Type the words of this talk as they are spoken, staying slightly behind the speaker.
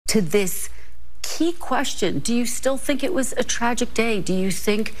to this key question. Do you still think it was a tragic day? Do you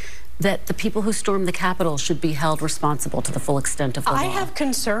think that the people who stormed the Capitol should be held responsible to the full extent of the law? I have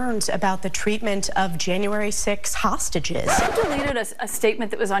concerns about the treatment of January 6 hostages. You deleted a statement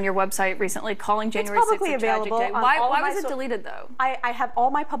that was on your website recently calling January 6 a tragic day. Why was it deleted, though? I have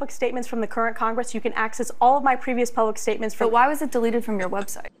all my public statements from the current Congress. You can access all of my previous public statements from... But why was it deleted from your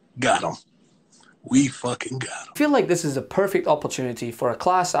website? Got him. We fucking got him. I feel like this is a perfect opportunity for a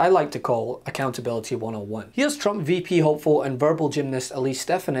class I like to call Accountability 101. Here's Trump VP hopeful and verbal gymnast Elise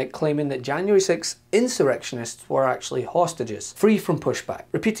Stefanik claiming that January 6 insurrectionists were actually hostages, free from pushback,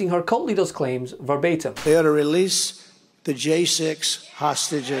 repeating her cult leader's claims verbatim. They ought to release the J6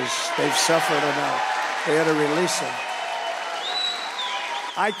 hostages. They've suffered enough. They ought to release them.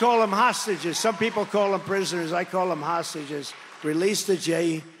 I call them hostages. Some people call them prisoners. I call them hostages. Release the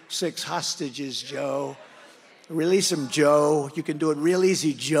J6 hostages, Joe. Release him, Joe. You can do it real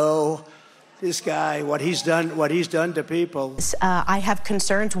easy, Joe. This guy, what he's done to people. I have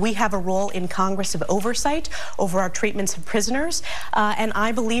concerns. We have a role in Congress of oversight over our treatments of prisoners, and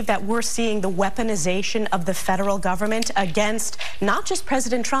I believe that we're seeing the weaponization of the federal government against not just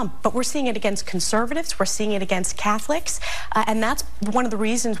President Trump, but we're seeing it against conservatives, we're seeing it against Catholics, and that's one of the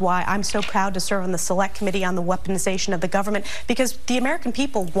reasons why I'm so proud to serve on the Select Committee on the Weaponization of the Government, because the American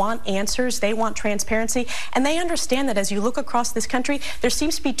people want answers, they want transparency, and they understand that as you look across this country, there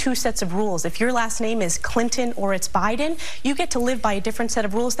seems to be two sets of rules. If your last name is Clinton or it's Biden, you get to live by a different set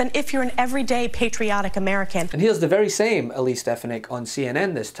of rules than if you're an everyday patriotic American. And here's the very same Elise Stefanik on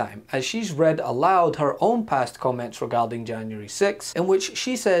CNN this time, as she's read aloud her own past comments regarding January 6, in which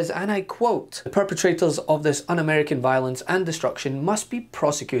she says, and I quote, "The perpetrators of this un-American violence and destruction must be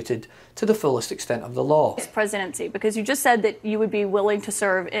prosecuted to the fullest extent of the law." Presidency, because you just said that you would be willing to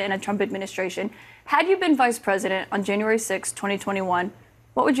serve in a Trump administration. Had you been vice president on January 6, 2021,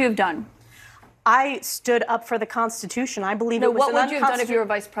 what would you have done? I stood up for the Constitution. I believe it was what would you have done if you were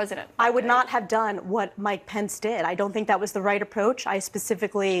vice president? I would not have done what Mike Pence did. I don't think that was the right approach. I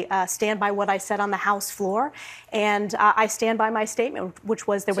specifically stand by what I said on the House floor, and I stand by my statement, which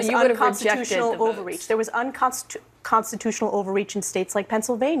was there was unconstitutional overreach. There was unconstitutional overreach in states like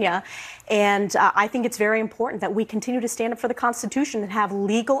Pennsylvania, and I think it's very important that we continue to stand up for the Constitution and have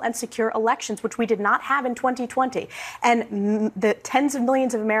legal and secure elections, which we did not have in 2020. And the tens of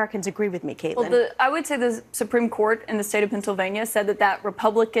millions of Americans agree with me, Kaitlan. Well, I would say the Supreme Court in the state of Pennsylvania said that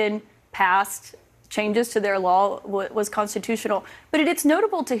Republican passed changes to their law was constitutional. But it's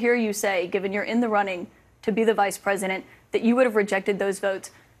notable to hear you say, given you're in the running to be the vice president, that you would have rejected those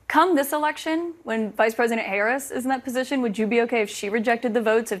votes. Come this election, when Vice President Harris is in that position, would you be okay if she rejected the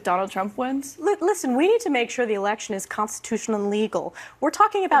votes if Donald Trump wins? Listen, we need to make sure the election is constitutional and legal. We're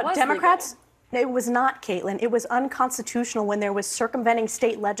talking about Democrats. Legal. It was not, Kaitlan. It was unconstitutional when there was circumventing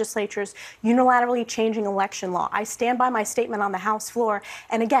state legislatures unilaterally changing election law. I stand by my statement on the House floor.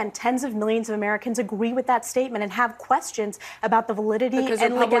 And again, tens of millions of Americans agree with that statement and have questions about the validity and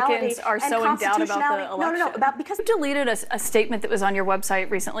legality Republicans are so in doubt about the election. Because you deleted a statement that was on your website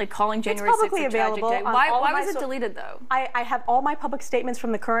recently calling January 6 a tragic day. Why was it deleted, though? I have all my public statements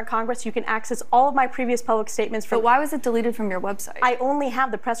from the current Congress. You can access all of my previous public statements from... But why was it deleted from your website? I only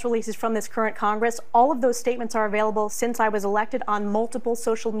have the press releases from this current Congress. All of those statements are available since I was elected on multiple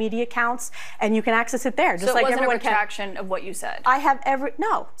social media accounts, and you can access it there. Just like everyone can. So it wasn't a retraction of what you said? I have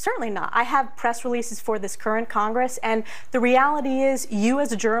no, certainly not. I have press releases for this current Congress, and the reality is you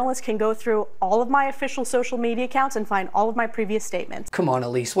as a journalist can go through all of my official social media accounts and find all of my previous statements. Come on,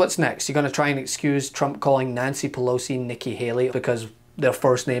 Elise, what's next? You're going to try and excuse Trump calling Nancy Pelosi Nikki Haley because their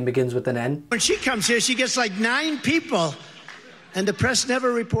first name begins with an N? When she comes here, she gets like 9 people, and the press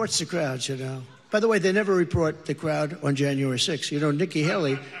never reports the crowd, you know. By the way, they never report the crowd on January 6th. You know, Nikki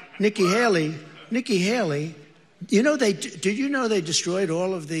Haley, you know, did you know they destroyed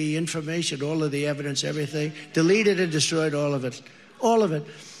all of the information, all of the evidence, everything? Deleted and destroyed all of it,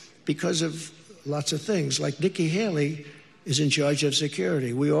 because of lots of things. Like Nikki Haley is in charge of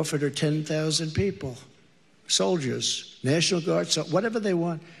security. We offered her 10,000 people, soldiers, National Guard, whatever they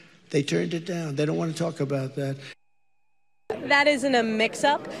want. They turned it down. They don't want to talk about that. That isn't a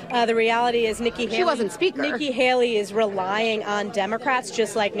mix-up. The reality is Nikki Haley... She wasn't speaker. Nikki Haley is relying on Democrats,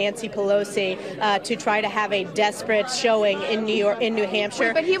 just like Nancy Pelosi, to try to have a desperate showing in New Hampshire.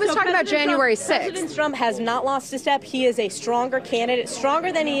 Wait, but he was talking about January 6th. President Trump has not lost a step. He is a stronger candidate,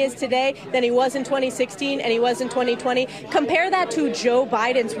 stronger than he is today, than he was in 2016 and he was in 2020. Compare that to Joe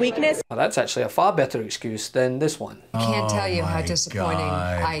Biden's weakness. Well, that's actually a far better excuse than this one. I can't tell you how disappointed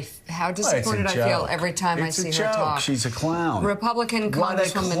I feel every time I see her talk. She's a clown. Republican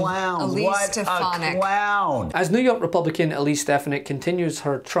Congresswoman Elise Stefanik. What a clown. As New York Republican Elise Stefanik continues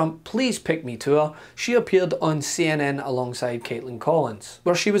her Trump Please Pick Me tour, she appeared on CNN alongside Kaitlan Collins,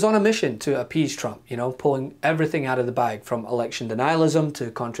 where she was on a mission to appease Trump, you know, pulling everything out of the bag from election denialism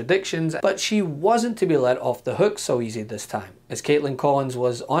to contradictions, but she wasn't to be let off the hook so easy this time, as Kaitlan Collins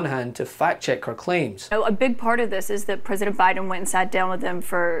was on hand to fact-check her claims. A big part of this is that President Biden went and sat down with them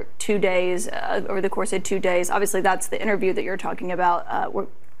for 2 days, over the course of 2 days. Obviously, that's the interview that you're talking about,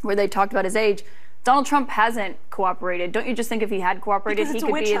 where they talked about his age. Donald Trump hasn't cooperated. Don't you just think if he had cooperated, he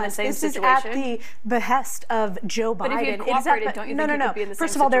could be in the same situation? This is at the behest of Joe Biden. But if he had cooperated, don't you think he could be in the same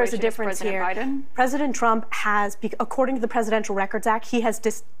First of all, there is a situation as difference here. President Biden? President Trump has, according to the Presidential Records Act, he has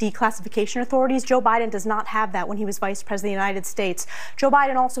declassification authorities. Joe Biden does not have that when he was Vice President of the United States. Joe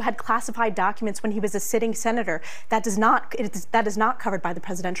Biden also had classified documents when he was a sitting senator. That is not covered by the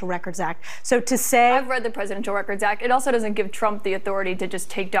Presidential Records Act. So to say... I've read the Presidential Records Act. It also doesn't give Trump the authority to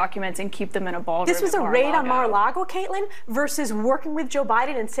just take documents and keep them in a ballroom. This was a raid on Mar-a-Lago, Kaitlan, versus working with Joe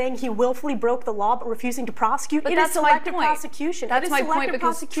Biden and saying he willfully broke the law but refusing to prosecute. But it is selective prosecution. That's my point,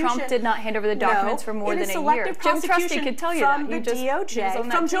 because Trump did not hand over the documents for more than a year. Jim Trusty could tell you that. From the DOJ,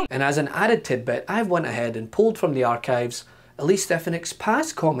 from Joe. And as an added tidbit, I went ahead and pulled from the archives Elise Stefanik's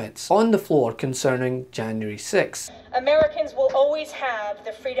past comments on the floor concerning January 6th. Americans will always have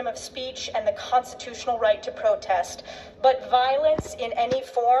the freedom of speech and the constitutional right to protest, but violence in any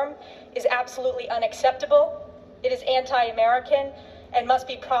form is absolutely unacceptable. It is anti-American and must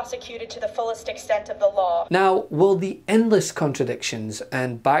be prosecuted to the fullest extent of the law. Now, will the endless contradictions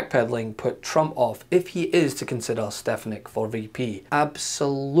and backpedaling put Trump off if he is to consider Stefanik for VP?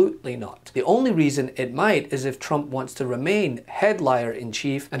 Absolutely not. The only reason it might is if Trump wants to remain head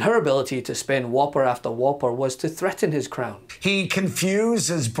liar-in-chief, and her ability to spin whopper after whopper was to threaten his crown. He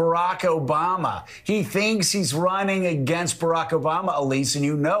confuses Barack Obama. He thinks he's running against Barack Obama, Elise, and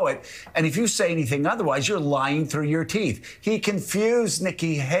you know it. And if you say anything otherwise, you're lying through your teeth. He confused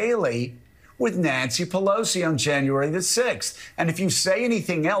Nikki Haley with Nancy Pelosi on January the 6th. And if you say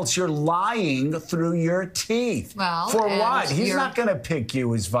anything else, you're lying through your teeth. Well, for what? He's not going to pick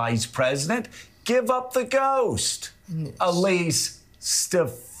you as vice president. Give up the ghost. Elise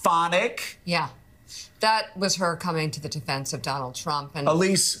Stefanik. Yeah, that was her coming to the defense of Donald Trump. And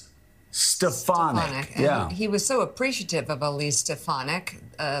Elise Stefanik. Yeah. He was so appreciative of Elise Stefanik,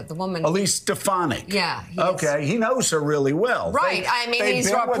 the woman. Elise Stefanik. Yeah. Okay. He knows her really well. Right. I mean,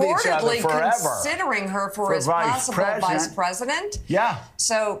 he's reportedly considering her for his possible vice president. Yeah.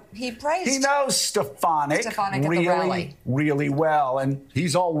 So he praised. He knows Stefanik really, really well, and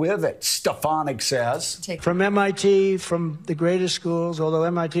he's all with it, Stefanik says. From MIT, from the greatest schools, although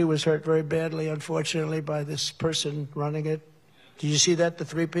MIT was hurt very badly, unfortunately, by this person running it. Did you see that, the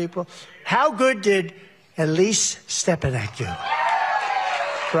 3 people? How good did Elise Stefanik do?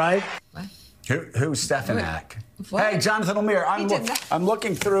 Right? What? Who's Stefanik? Hey, Jonathan Lemire, I'm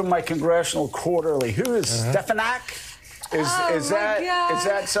looking through my Congressional Quarterly. Who is Stefanik? Is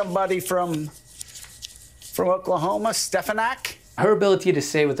that somebody from Oklahoma? Stefanik? Her ability to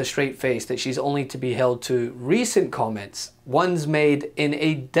say with a straight face that she's only to be held to recent comments, ones made in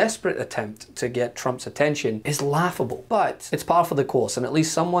a desperate attempt to get Trump's attention, is laughable. But it's par for the course, and at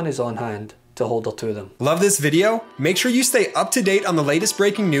least someone is on hand to hold her to them. Love this video? Make sure you stay up to date on the latest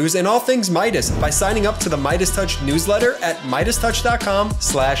breaking news and all things Meidas by signing up to the MeidasTouch newsletter at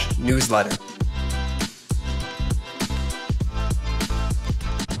MeidasTouch.com/newsletter.